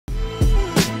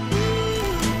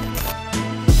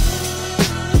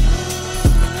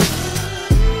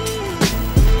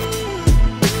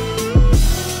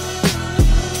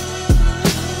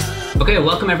Okay,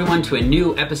 welcome everyone to a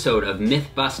new episode of Myth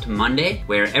Bust Monday,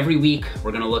 where every week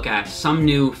we're gonna look at some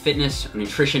new fitness or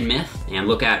nutrition myth and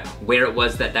look at where it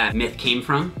was that that myth came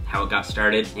from, how it got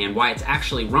started, and why it's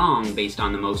actually wrong based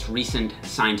on the most recent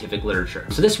scientific literature.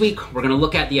 So this week, we're gonna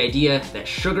look at the idea that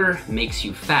sugar makes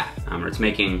you fat, or it's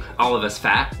making all of us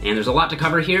fat, and there's a lot to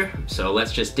cover here, so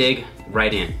let's just dig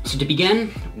right in. So to begin,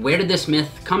 where did this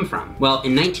myth come from? Well,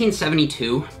 in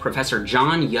 1972, Professor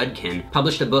John Yudkin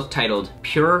published a book titled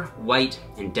Pure, White,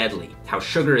 and Deadly: How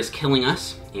Sugar is Killing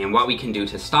Us and What We Can Do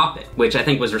to Stop It, which I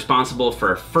think was responsible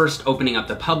for first opening up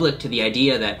the public to the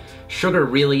idea that sugar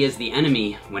really is the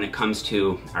enemy when it comes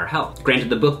to our health. Granted,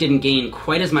 the book didn't gain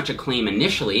quite as much acclaim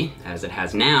initially as it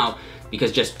has now,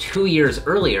 because just 2 years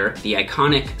earlier, the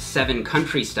iconic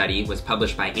 7-country study was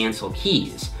published by Ansel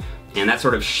Keys. And that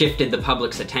sort of shifted the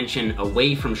public's attention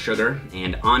away from sugar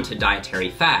and onto dietary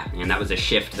fat, and that was a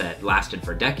shift that lasted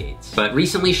for decades. But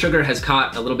recently, sugar has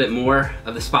caught a little bit more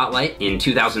of the spotlight. In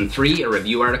 2003, a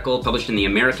review article published in the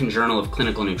American Journal of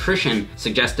Clinical Nutrition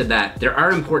suggested that there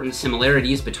are important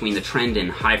similarities between the trend in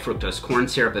high fructose corn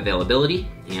syrup availability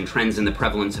and trends in the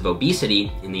prevalence of obesity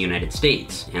in the United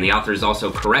States. And the authors also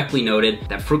correctly noted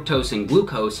that fructose and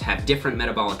glucose have different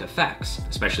metabolic effects,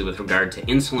 especially with regard to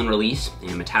insulin release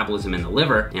and metabolism in the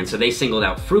liver, and so they singled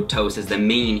out fructose as the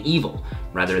main evil,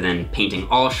 rather than painting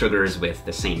all sugars with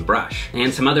the same brush.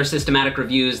 And some other systematic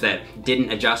reviews that didn't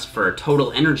adjust for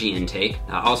total energy intake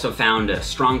also found a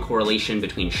strong correlation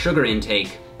between sugar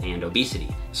intake and obesity.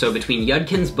 So between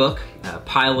Yudkin's book, a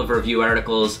pile of review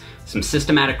articles, some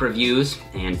systematic reviews,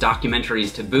 and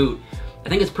documentaries to boot, I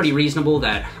think it's pretty reasonable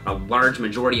that a large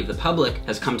majority of the public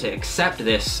has come to accept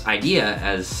this idea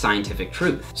as scientific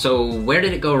truth. So where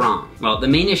did it go wrong? Well, the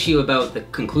main issue about the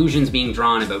conclusions being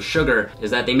drawn about sugar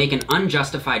is that they make an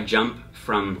unjustified jump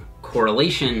from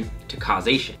correlation to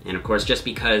causation. And of course, just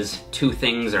because two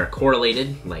things are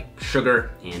correlated, like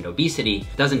sugar and obesity,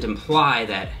 doesn't imply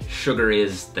that sugar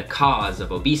is the cause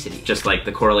of obesity. Just like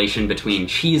the correlation between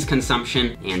cheese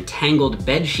consumption and tangled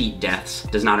bedsheet deaths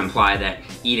does not imply that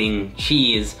eating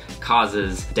cheese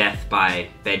causes death by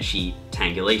bedsheet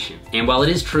tangulation. And while it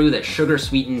is true that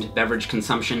sugar-sweetened beverage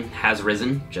consumption has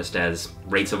risen, just as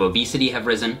rates of obesity have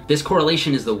risen, this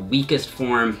correlation is the weakest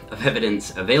form of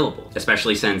evidence available,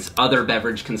 especially since other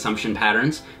beverage consumption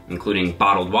patterns, including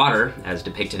bottled water, as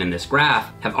depicted in this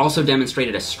graph, have also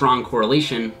demonstrated a strong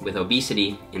correlation with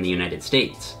obesity in the United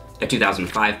States. A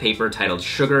 2005 paper titled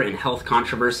Sugar and Health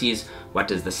Controversies: What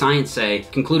Does the Science Say?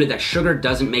 Concluded that sugar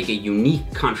doesn't make a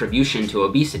unique contribution to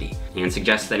obesity, and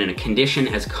suggests that in a condition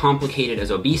as complicated as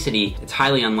obesity, it's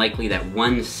highly unlikely that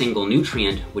one single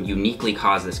nutrient would uniquely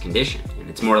cause this condition. And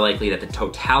it's more likely that the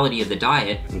totality of the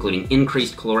diet, including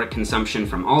increased caloric consumption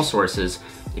from all sources,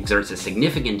 exerts a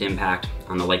significant impact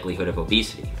on the likelihood of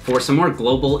obesity. For some more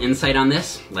global insight on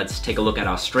this, let's take a look at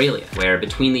Australia, where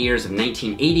between the years of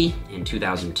 1980 and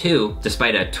 2002,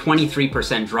 despite a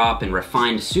 23% drop in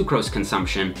refined sucrose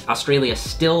consumption, Australia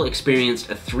still experienced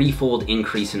a 3-fold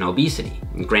increase in obesity.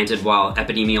 And granted, while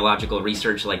epidemiological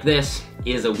research like this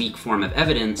is a weak form of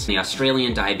evidence, the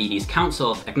Australian Diabetes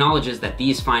Council acknowledges that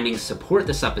these findings support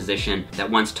the supposition that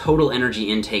once total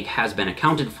energy intake has been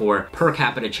accounted for, per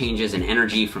capita changes in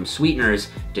energy from sweeteners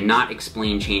do not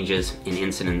explain changes in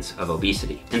incidence of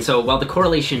obesity. And so while the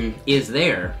correlation is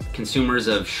there, consumers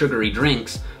of sugary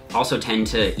drinks also tend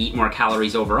to eat more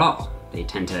calories overall. They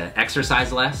tend to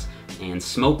exercise less and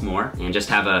smoke more and just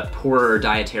have a poorer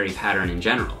dietary pattern in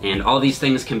general. And all these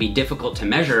things can be difficult to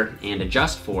measure and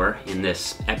adjust for in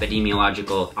this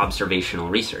epidemiological observational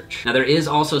research. Now, there is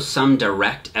also some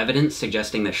direct evidence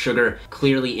suggesting that sugar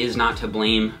clearly is not to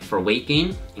blame for weight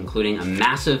gain, including a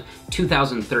massive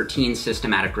 2013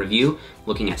 systematic review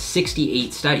looking at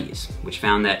 68 studies, which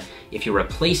found that if you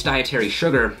replace dietary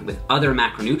sugar with other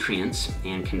macronutrients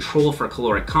and control for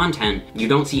caloric content, you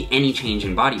don't see any change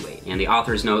in body weight. And the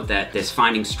authors note that this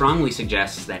finding strongly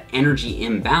suggests that energy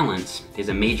imbalance is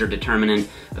a major determinant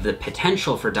of the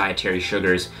potential for dietary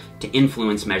sugars to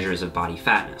influence measures of body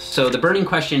fatness. So the burning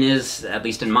question is, at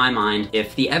least in my mind,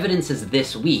 if the evidence is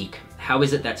this weak, how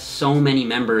is it that so many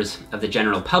members of the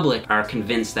general public are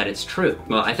convinced that it's true?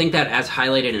 Well, I think that, as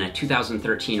highlighted in a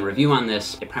 2013 review on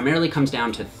this, it primarily comes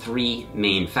down to 3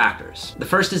 main factors. The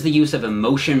first is the use of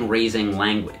emotion-raising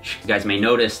language. You guys may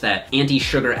notice that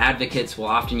anti-sugar advocates will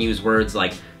often use words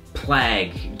like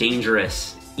plague,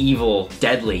 dangerous, evil,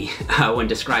 deadly when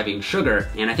describing sugar,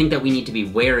 and I think that we need to be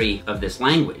wary of this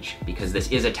language because this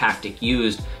is a tactic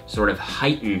used to sort of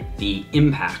heighten the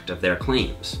impact of their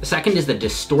claims. The second is the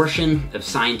distortion of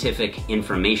scientific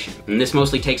information, and this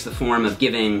mostly takes the form of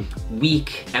giving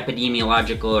weak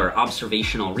epidemiological or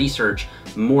observational research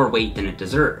more weight than it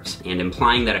deserves, and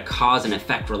implying that a cause and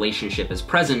effect relationship is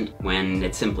present when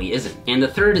it simply isn't. And the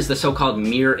third is the so-called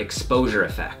mere exposure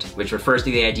effect, which refers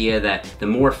to the idea that the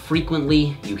more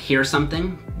frequently you hear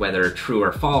something, whether true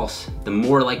or false, the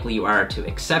more likely you are to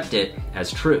accept it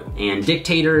as true. And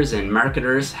dictators and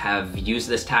marketers have used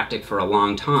this tactic for a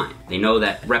long time. They know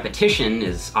that repetition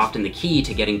is often the key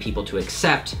to getting people to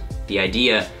accept the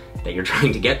idea that you're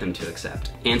trying to get them to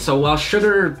accept. And so while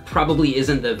sugar probably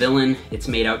isn't the villain it's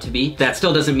made out to be, that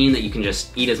still doesn't mean that you can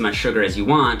just eat as much sugar as you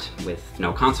want with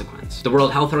no consequence. The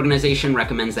World Health Organization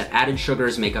recommends that added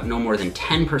sugars make up no more than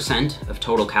 10% of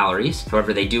total calories.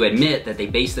 However, they do admit that they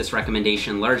base this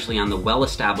recommendation largely on the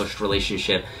well-established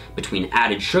relationship between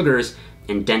added sugars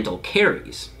and dental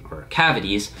caries, or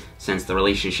cavities, since the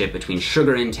relationship between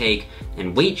sugar intake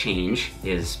and weight change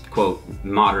is, quote,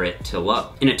 moderate to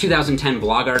low. In a 2010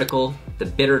 blog article, The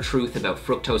Bitter Truth About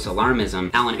Fructose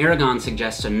Alarmism, Alan Aragon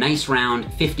suggests a nice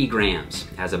round 50 grams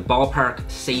as a ballpark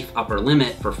safe upper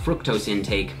limit for fructose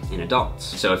intake in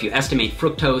adults. So if you estimate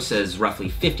fructose as roughly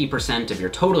 50% of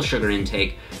your total sugar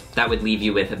intake, that would leave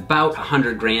you with about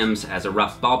 100 grams as a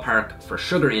rough ballpark for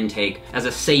sugar intake as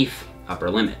a safe upper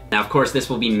limit. Now, of course, this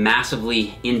will be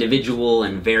massively individual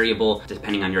and variable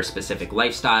depending on your specific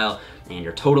lifestyle and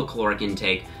your total caloric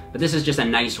intake, but this is just a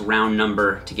nice round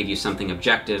number to give you something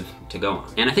objective to go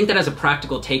on. And I think that as a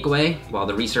practical takeaway, while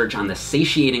the research on the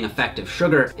satiating effect of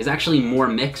sugar is actually more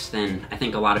mixed than I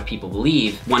think a lot of people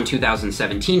believe, one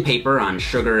 2017 paper on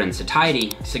sugar and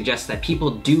satiety suggests that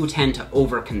people do tend to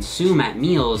overconsume at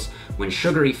meals when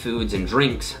sugary foods and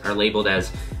drinks are labeled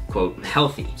as, quote,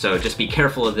 healthy. So just be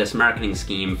careful of this marketing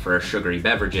scheme for sugary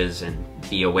beverages and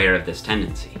be aware of this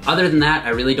tendency. Other than that, I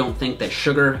really don't think that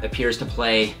sugar appears to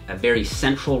play a very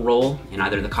central role in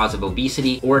either the cause of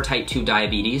obesity or type 2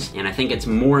 diabetes, and I think it's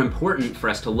more important for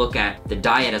us to look at the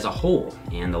diet as a whole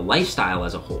and the lifestyle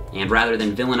as a whole. And rather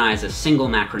than villainize a single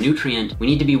macronutrient, we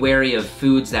need to be wary of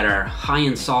foods that are high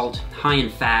in salt, high in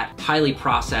fat, highly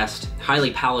processed,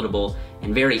 highly palatable,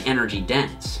 and very energy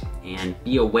dense, and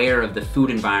be aware of the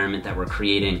food environment that we're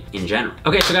creating in general.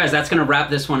 Okay, so guys, that's gonna wrap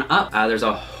this one up. There's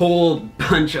a whole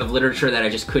bunch of literature that I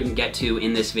just couldn't get to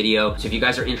in this video. So if you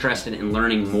guys are interested in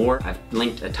learning more, I've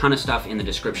linked a ton of stuff in the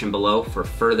description below for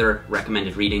further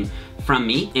recommended reading from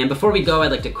me. And before we go, I'd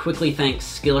like to quickly thank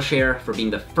Skillshare for being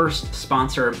the first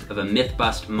sponsor of a Myth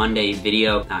Bust Monday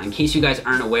video. In case you guys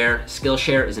aren't aware,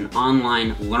 Skillshare is an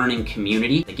online learning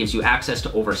community that gives you access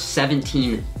to over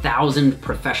 17,000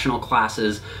 professional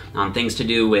classes on things to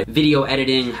do with video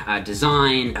editing,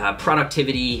 design,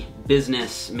 productivity,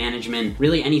 business management,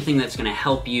 really anything that's gonna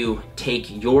help you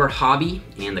take your hobby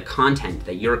and the content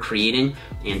that you're creating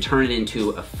and turn it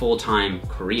into a full-time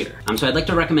career. So I'd like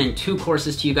to recommend two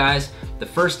courses to you guys. The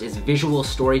first is Visual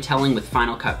Storytelling with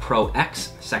Final Cut Pro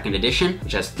X, 2nd edition,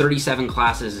 which has 37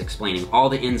 classes explaining all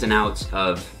the ins and outs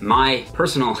of my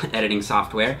personal editing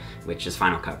software, which is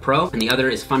Final Cut Pro. And the other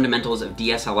is Fundamentals of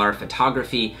DSLR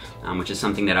Photography, which is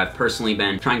something that I've personally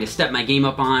been trying to step my game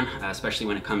up on, especially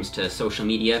when it comes to social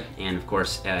media and of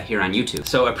course here on YouTube.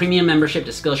 So a premium membership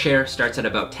to Skillshare starts at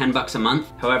about 10 bucks a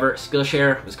month. However,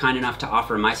 Skillshare was kind enough to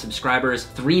offer my subscribers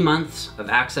 3 months of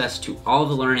access to all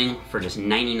the learning for just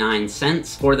 99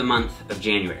 cents for the month of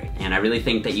January. And I really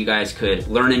think that you guys could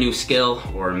learn a new skill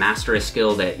or master a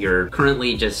skill that you're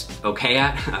currently just okay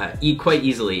at quite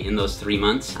easily in those 3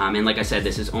 months. And like I said,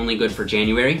 this is only good for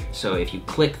January. So if you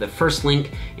click the first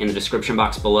link in the description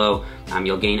box below,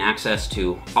 you'll gain access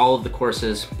to all of the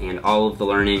courses and all of the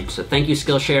learning. So thank you,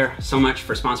 Skillshare, so much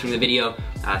for sponsoring the video.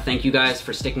 Thank you guys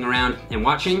for sticking around and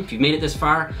watching. If you've made it this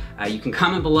far, you can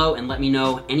comment below and let me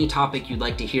know any topic you'd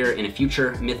like to hear in a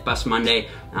future Myth Bust Monday.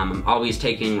 I'm always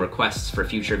taking requests for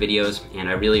future videos, and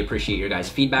I really appreciate your guys'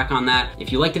 feedback on that.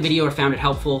 If you liked the video or found it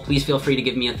helpful, please feel free to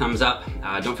give me a thumbs up.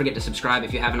 Don't forget to subscribe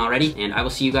if you haven't already, and I will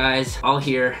see you guys all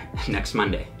here next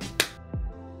Monday.